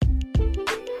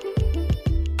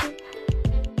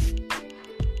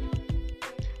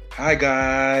Hi,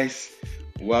 guys.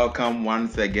 Welcome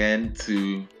once again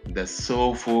to the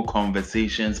Soulful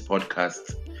Conversations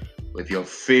podcast with your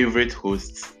favorite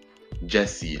host,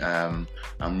 Jesse. I'm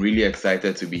really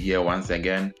excited to be here once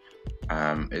again.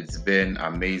 It's been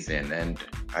amazing, and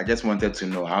I just wanted to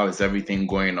know how is everything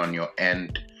going on your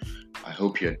end. I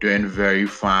hope you're doing very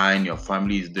fine. Your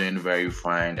family is doing very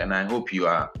fine, and I hope you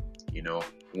are,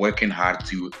 working hard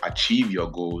to achieve your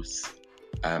goals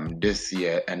this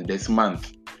year and this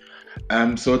month.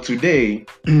 So today,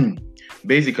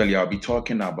 basically, I'll be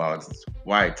talking about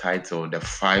why I titled The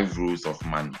Five Rules of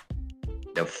Money.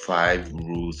 The Five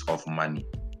Rules of Money.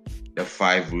 The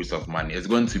Five Rules of Money. It's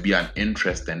going to be an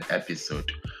interesting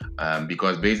episode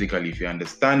because basically, if you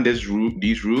understand these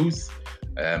rules,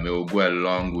 it will go a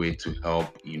long way to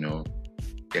help,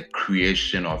 the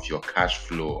creation of your cash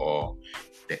flow or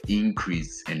the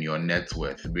increase in your net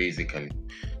worth, basically.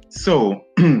 So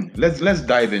let's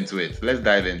dive into it. Let's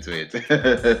dive into it.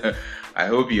 I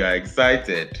hope you are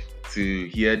excited to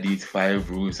hear these five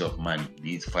rules of money.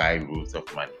 These five rules of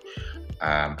money,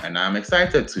 and I'm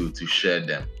excited to share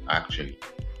them. Actually,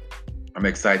 I'm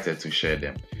excited to share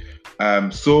them.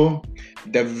 So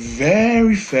the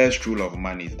very first rule of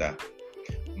money is that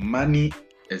money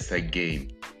is a game.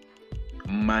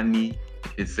 Money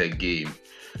is a game.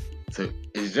 So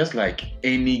it's just like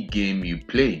any game you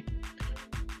play.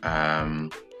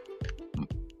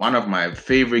 One of my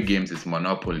favorite games is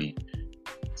Monopoly.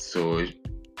 So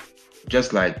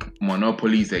just like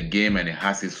Monopoly is a game and it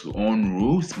has its own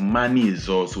rules, money is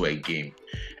also a game.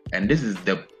 And this is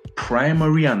the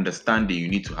primary understanding you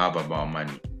need to have about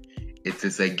money. It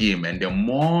is a game, and the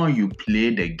more you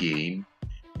play the game,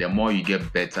 the more you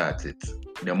get better at it.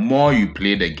 The more you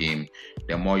play the game,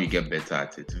 the more you get better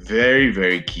at it. Very,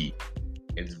 very key.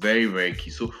 It's very, very key.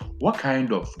 So what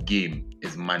kind of game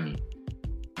is money?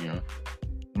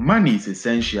 Money is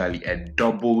essentially a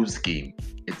doubles game.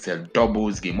 It's a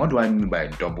doubles game. What do I mean by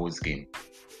a doubles game?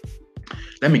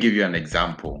 Let me give you an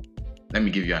example.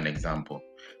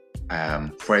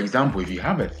 For example, if you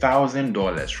have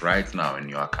 $1,000 right now in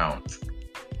your account,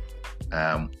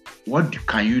 what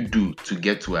can you do to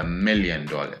get to $1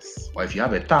 million? Or if you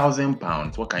have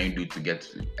 £1,000, what can you do to get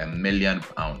to £1 million?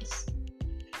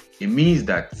 It means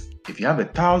that if you have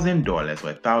 $1,000 or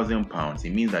 £1,000,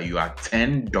 it means that you are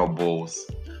 10 doubles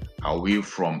away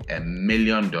from $1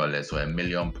 million or £1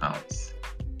 million.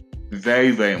 Very,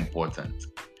 very important.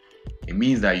 It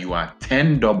means that you are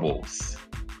 10 doubles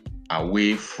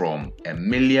away from $1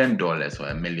 million or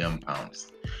 £1 million. So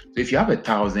if you have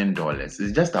 $1,000, it's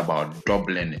just about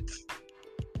doubling it.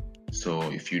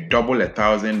 So if you double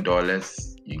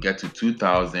 $1,000, you get to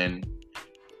 2,000.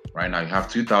 Right now you have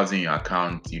 2,000 in your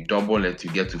account. You double it,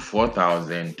 you get to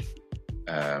 4,000. You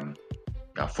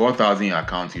have 4,000 in your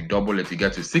account. You double it, you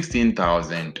get to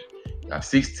 16,000. You have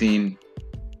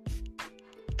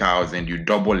 16,000. You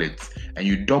double it, and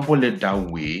you double it that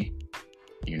way.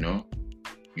 You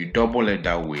double it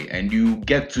that way, and you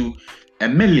get to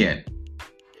 $1 million.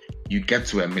 You get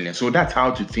to $1 million. So that's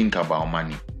how to think about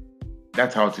money.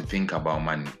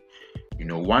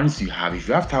 Once if you have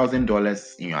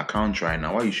 $1,000 in your account right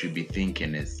now, what you should be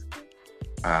thinking is,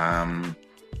 how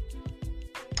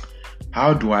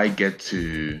do I get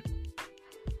to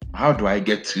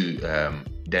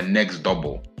the next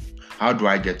double? How do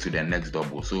I get to the next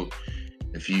double? So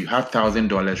if you have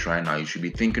 $1,000 right now, you should be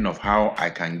thinking of how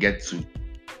I can get to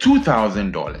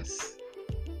 $2,000.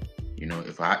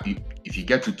 If you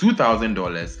get to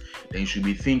 $2,000, then you should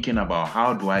be thinking about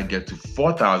how do I get to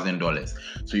 $4,000.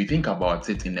 So you think about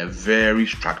it in a very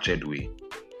structured way.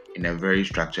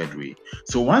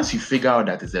 So once you figure out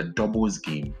that it's a doubles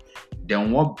game,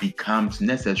 then what becomes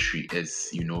necessary is,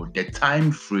 the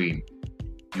time frame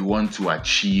you want to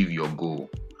achieve your goal.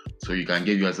 So you can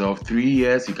give yourself 3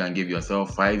 years, you can give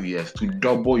yourself 5 years to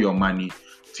double your money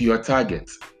to your target.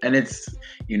 And it's,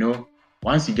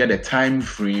 once you get a time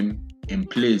frame in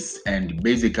place and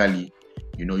basically,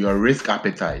 your risk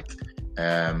appetite,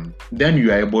 then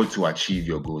you are able to achieve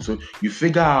your goal. So you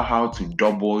figure out how to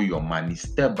double your money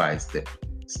step by step.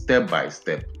 So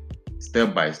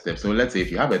let's say if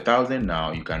you have 1,000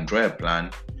 now, you can draw a plan.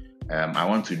 I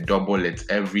want to double it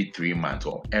every 3 months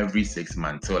or every 6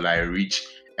 months till I reach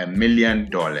 $1 million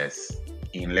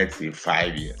in, let's say,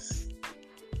 5 years.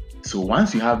 So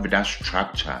once you have that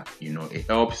structure, it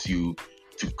helps you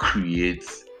to create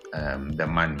the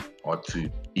money or to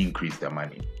increase the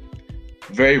money.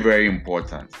 Very, very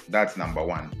important. That's number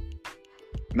one.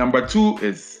 Number two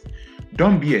is,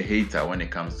 don't be a hater when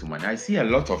it comes to money. I see a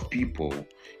lot of people,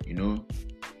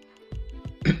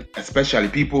 especially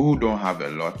people who don't have a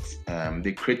lot.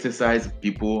 They criticize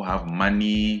people who have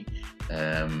money.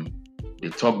 They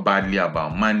talk badly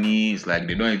about money. It's like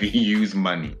they don't even use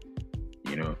money.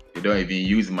 They don't even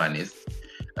use money.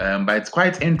 But it's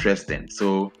quite interesting.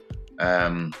 So,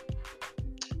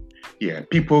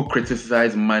 people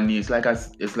criticize money. It's like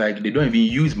they don't even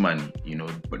use money.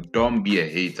 But don't be a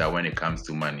hater when it comes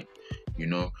to money.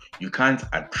 You can't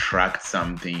attract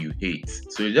something you hate.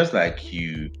 So it's just like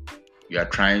you are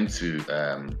trying to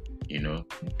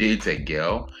date a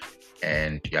girl,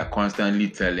 and you're constantly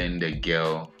telling the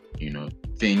girl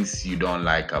things you don't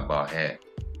like about her.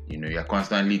 You're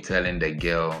constantly telling the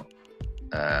girl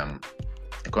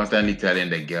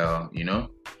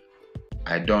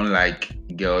I don't like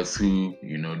girls who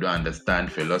don't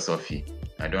understand philosophy.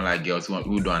 I don't like girls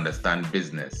who don't understand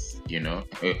business.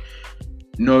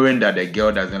 Knowing that the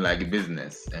girl doesn't like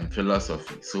business and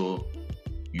philosophy, so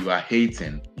you are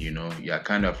hating. You are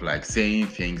kind of like saying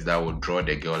things that will draw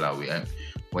the girl away. And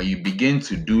when you begin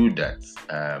to do that,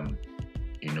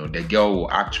 the girl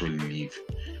will actually leave.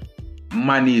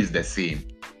 Money is the same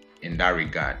in that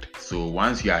regard. So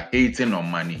once you are hating on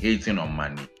money,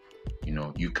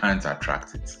 you can't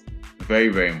attract it. Very,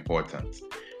 very important.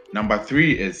 Number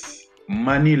 3 is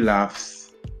money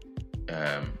loves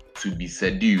to be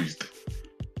seduced.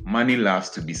 Money loves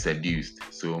to be seduced.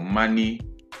 So money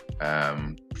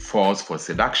falls for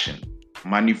seduction.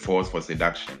 Money falls for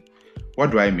seduction. What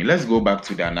do I mean? Let's go back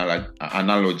to the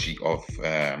analogy of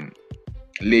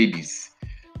ladies.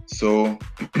 So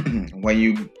when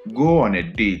you go on a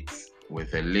date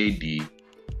with a lady,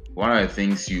 one of the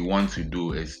things you want to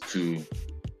do is to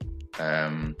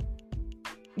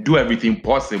do everything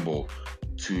possible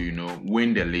to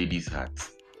win the lady's heart.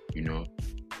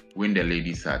 Win the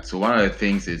lady's heart. So one of the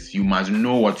things is you must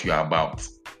know what you're about.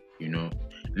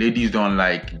 Ladies don't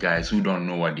like guys who don't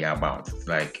know what they're about. It's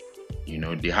like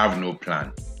they have no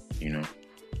plan.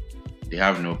 They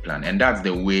have no plan, and that's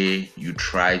the way you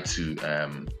try to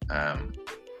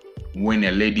win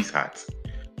a lady's heart.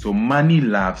 So money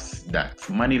loves that.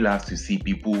 Money loves to see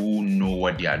people who know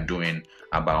what they are doing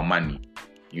about money,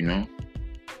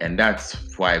 and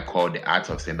that's why I call the art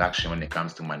of seduction when it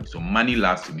comes to money. So money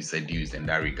loves to be seduced in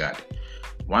that regard.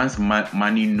 Once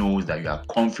money knows that you are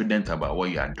confident about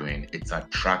what you are doing, it's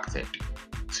attracted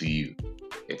to you.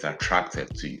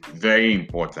 Very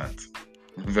important.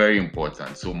 Very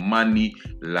important. So money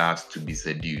loves to be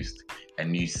seduced,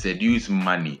 and you seduce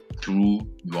money through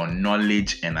your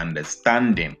knowledge and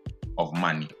understanding of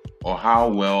money, or how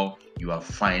well you are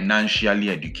financially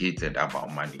educated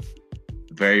about money.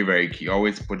 Very, very key.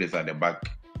 Always put this at the back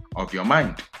of your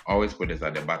mind.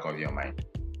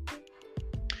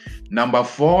 Number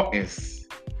 4 is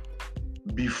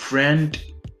befriend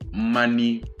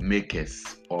money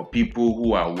makers or people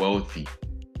who are wealthy.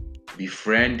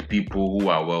 Befriend people who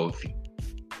are wealthy.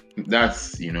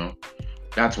 That's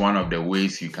one of the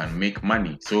ways you can make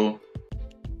money. So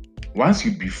once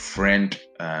you befriend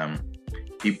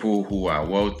people who are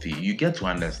wealthy, you get to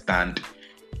understand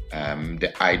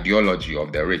the ideology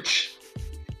of the rich.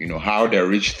 How the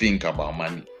rich think about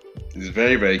money. It's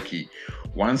very, very key.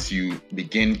 Once you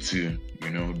begin to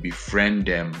befriend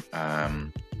them,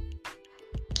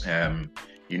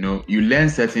 you learn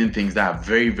certain things that are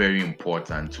very, very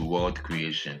important to wealth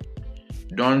creation.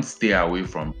 Don't stay away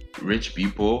from rich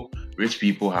people. Rich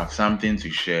people have something to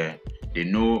share. They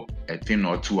know a thing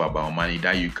or two about money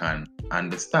that you can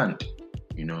understand,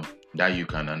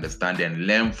 and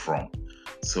learn from.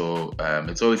 So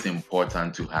it's always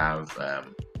important to have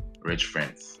rich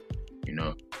friends.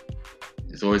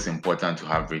 It's always important to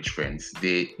have rich friends.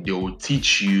 They will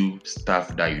teach you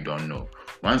stuff that you don't know.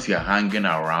 Once you're hanging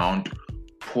around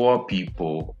poor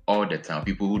people all the time,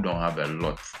 people who don't have a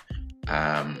lot,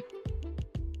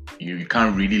 you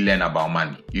can't really learn about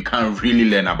money. You can't really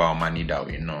learn about money that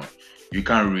way. No, you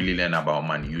can't really learn about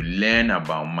money. You learn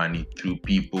about money through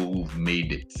people who've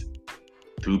made it.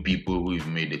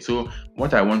 So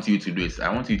what I want you to do is I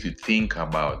want you to think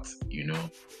about,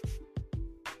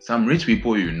 some rich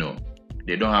people,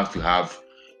 they don't have to have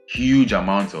huge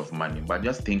amounts of money, but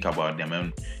just think about them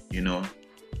and,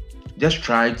 just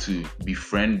try to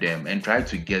befriend them and try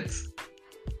to get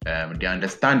the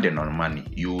understanding on money.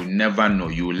 You will never know.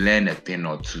 You will learn a thing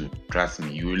or two. Trust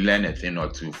me, you will learn a thing or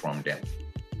two from them.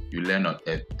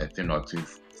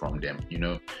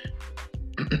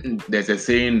 There's a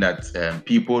saying that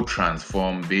people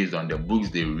transform based on the books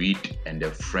they read and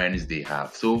the friends they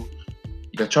have. So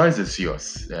the choice is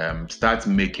yours. Start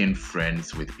making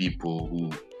friends with people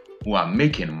who are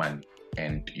making money,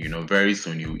 and very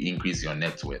soon you increase your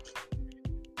net worth.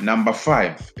 Number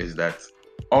 5 is that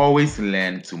always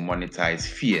learn to monetize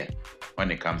fear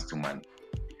when it comes to money.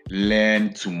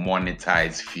 Learn to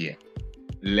monetize fear.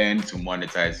 Learn to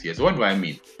monetize fear. So what do I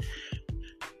mean?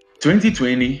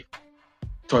 2020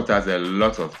 taught us a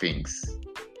lot of things.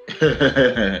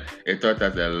 It taught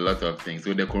us a lot of things.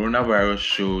 So the coronavirus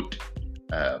showed,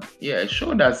 it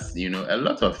showed us, a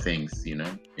lot of things.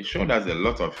 It showed us a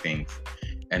lot of things,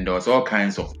 and there was all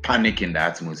kinds of panic in the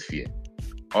atmosphere.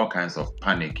 All kinds of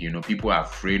panic. People are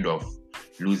afraid of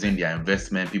losing their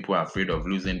investment. People are afraid of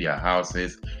losing their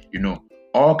houses.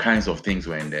 All kinds of things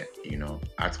were in the,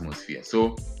 atmosphere.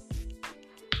 So,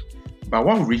 but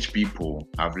what rich people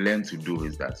have learned to do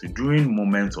is that during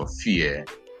moments of fear,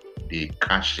 they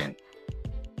cash in.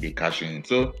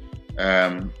 So,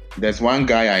 there's one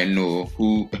guy I know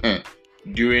who,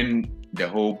 during the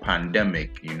whole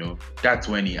pandemic, that's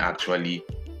when he actually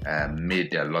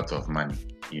made a lot of money,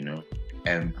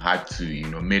 and had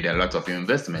to, made a lot of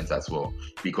investments as well,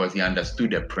 because he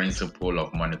understood the principle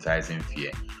of monetizing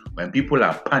fear. When people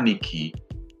are panicky,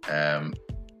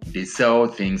 they sell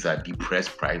things at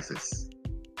depressed prices,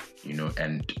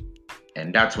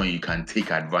 and that's when you can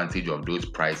take advantage of those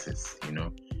prices,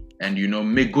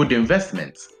 and make good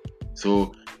investments.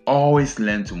 So always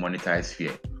learn to monetize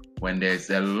fear. When there's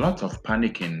a lot of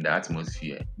panic in the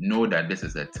atmosphere, know that this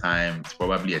is it's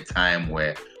probably a time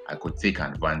where I could take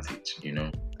advantage,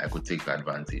 I could take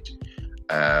advantage.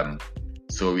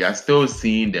 So we are still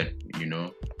seeing that,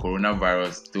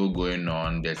 coronavirus still going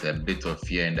on. There's a bit of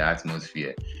fear in the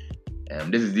atmosphere.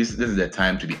 This is the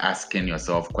time to be asking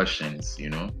yourself questions,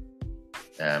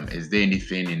 is there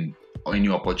anything or any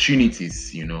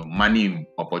opportunities, money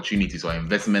opportunities or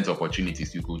investment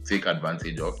opportunities you could take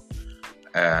advantage of?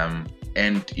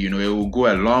 And it will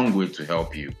go a long way to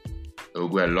help you. It will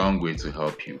go a long way to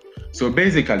help you. So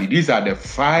basically, these are the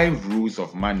 5 rules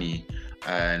of money,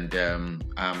 and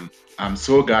I'm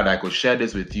so glad I could share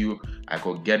this with you. I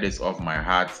could get this off my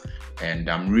heart, and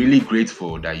I'm really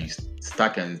grateful that you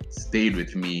stuck and stayed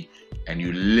with me and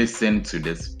you listened to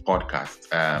this podcast.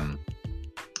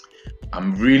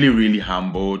 I'm really, really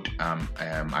humbled.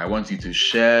 I want you to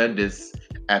share this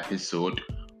episode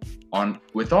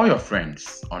with all your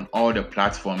friends on all the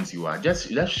platforms you are. Just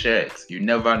share it. You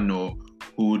never know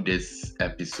who this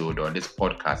episode or this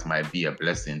podcast might be a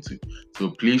blessing to. So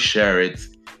please share it.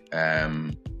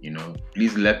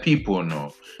 Please let people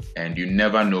know, and you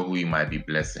never know who you might be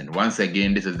blessing. Once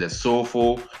again, this is the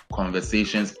Soulful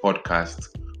Conversations podcast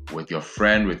with your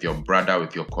friend, with your brother,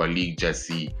 with your colleague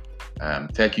Jesse.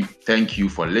 Thank you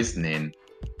for listening,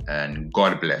 and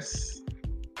God bless.